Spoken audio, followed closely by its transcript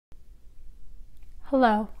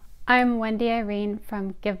Hello, I'm Wendy Irene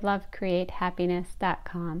from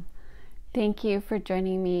GiveLoveCreateHappiness.com. Thank you for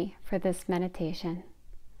joining me for this meditation.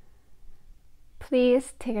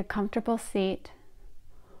 Please take a comfortable seat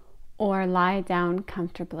or lie down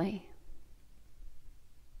comfortably.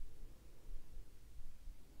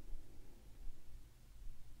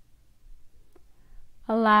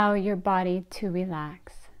 Allow your body to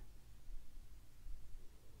relax.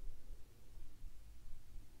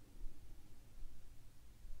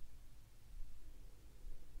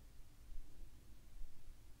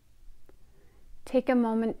 Take a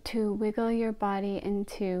moment to wiggle your body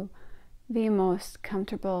into the most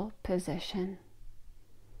comfortable position.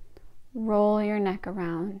 Roll your neck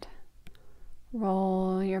around.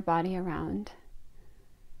 Roll your body around.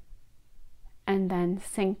 And then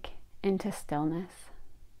sink into stillness.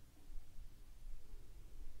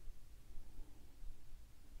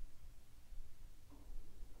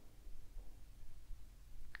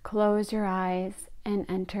 Close your eyes and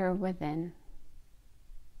enter within.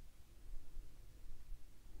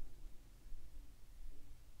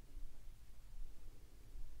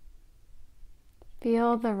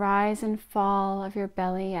 Feel the rise and fall of your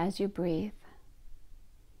belly as you breathe.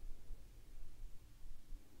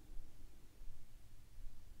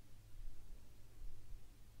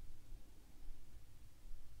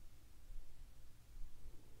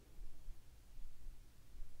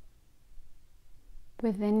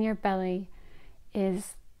 Within your belly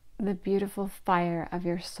is the beautiful fire of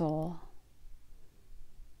your soul.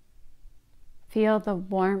 Feel the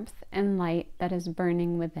warmth and light that is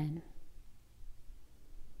burning within.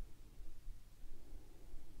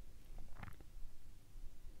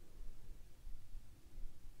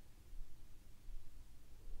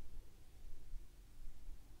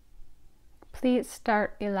 Please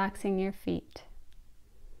start relaxing your feet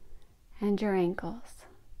and your ankles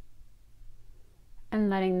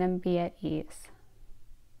and letting them be at ease.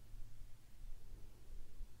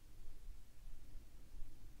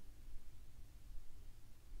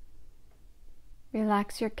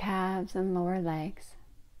 Relax your calves and lower legs.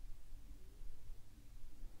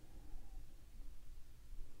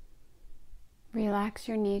 Relax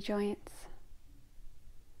your knee joints.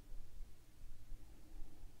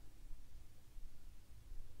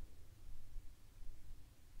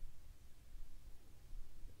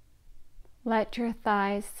 Let your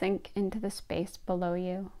thighs sink into the space below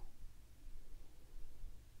you.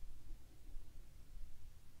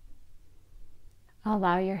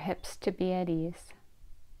 Allow your hips to be at ease.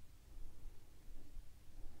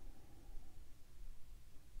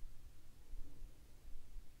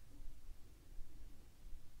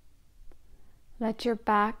 Let your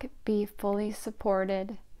back be fully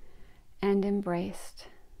supported and embraced,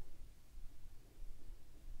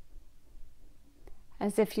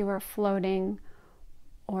 as if you were floating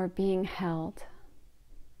or being held.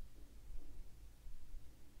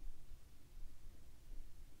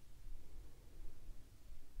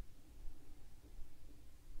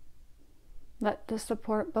 Let the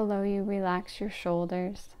support below you relax your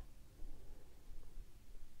shoulders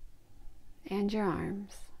and your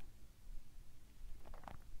arms.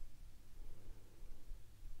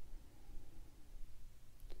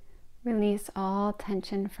 Release all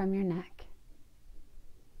tension from your neck.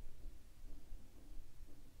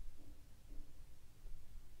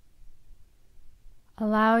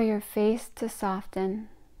 Allow your face to soften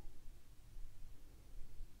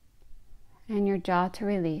and your jaw to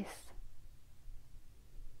release.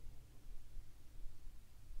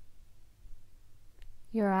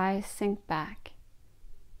 Your eyes sink back.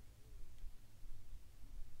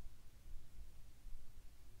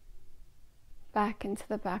 Back into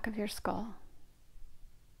the back of your skull.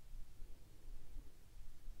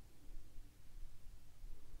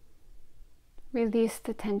 Release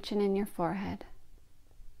the tension in your forehead.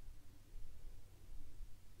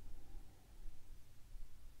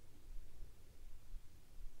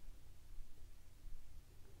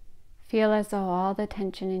 Feel as though all the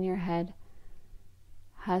tension in your head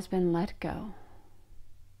has been let go.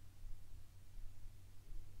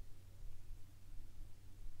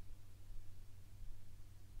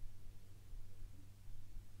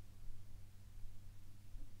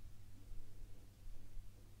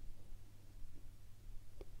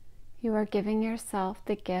 You are giving yourself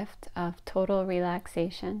the gift of total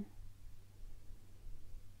relaxation.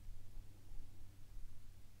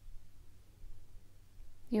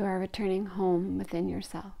 You are returning home within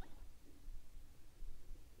yourself.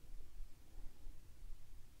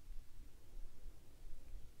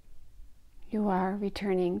 You are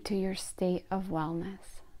returning to your state of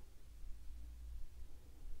wellness.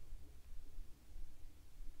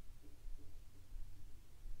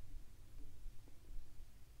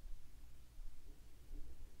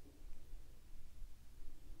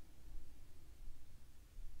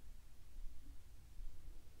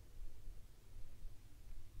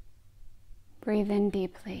 Breathe in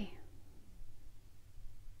deeply.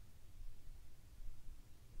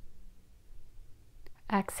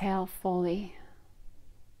 Exhale fully.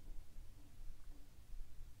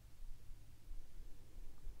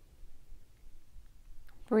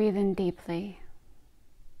 Breathe in deeply.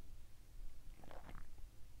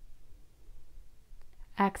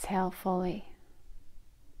 Exhale fully.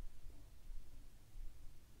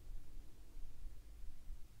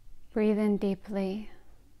 Breathe in deeply.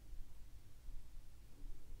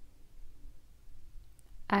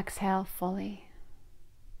 Exhale fully.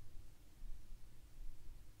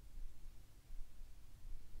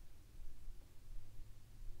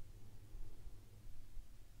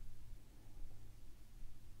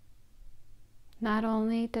 Not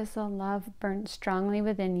only does the love burn strongly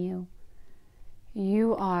within you,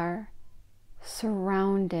 you are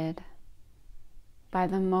surrounded by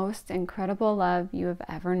the most incredible love you have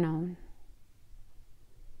ever known.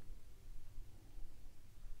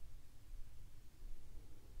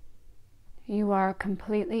 You are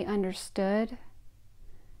completely understood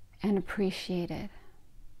and appreciated.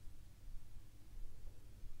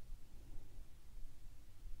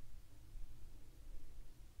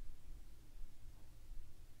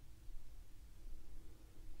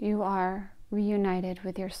 You are reunited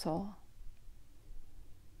with your soul.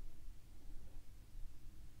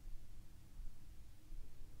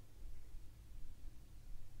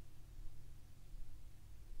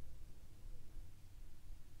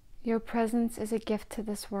 Your presence is a gift to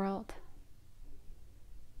this world.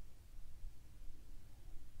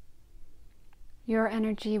 Your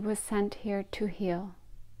energy was sent here to heal.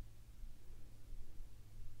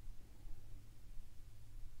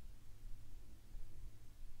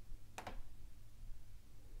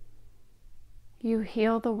 You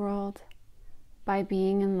heal the world by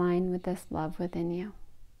being in line with this love within you.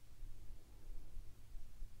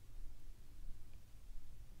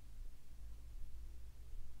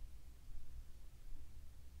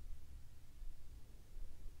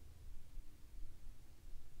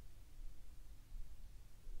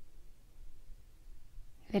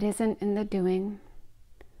 It isn't in the doing,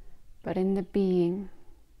 but in the being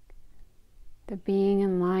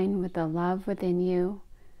in line with the love within you,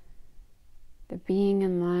 the being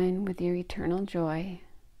in line with your eternal joy,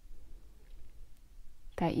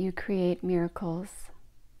 that you create miracles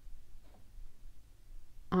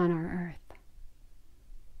on our earth.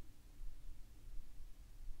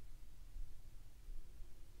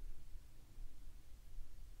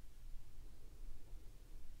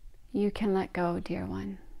 You can let go, dear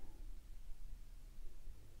one.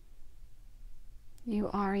 You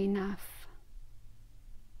are enough.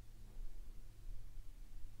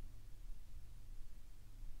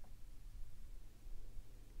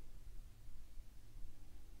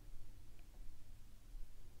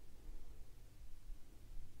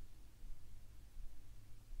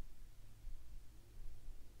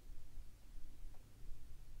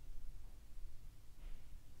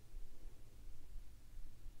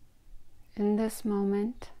 In this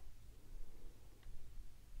moment,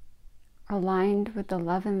 aligned with the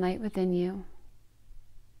love and light within you,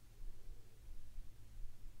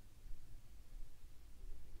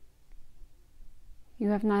 you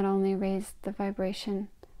have not only raised the vibration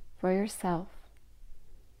for yourself,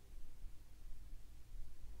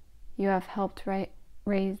 you have helped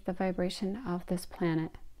raise the vibration of this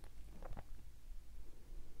planet.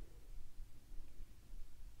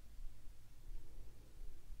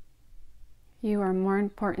 You are more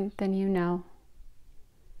important than you know.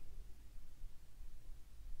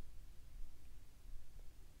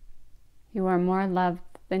 You are more loved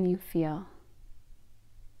than you feel.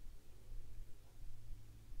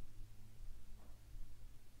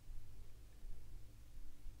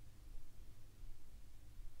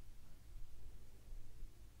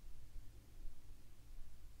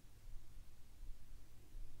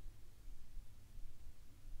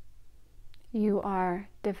 You are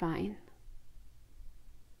divine.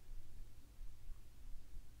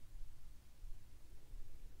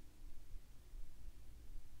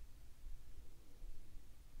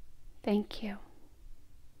 Thank you.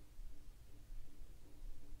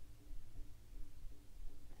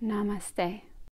 Namaste.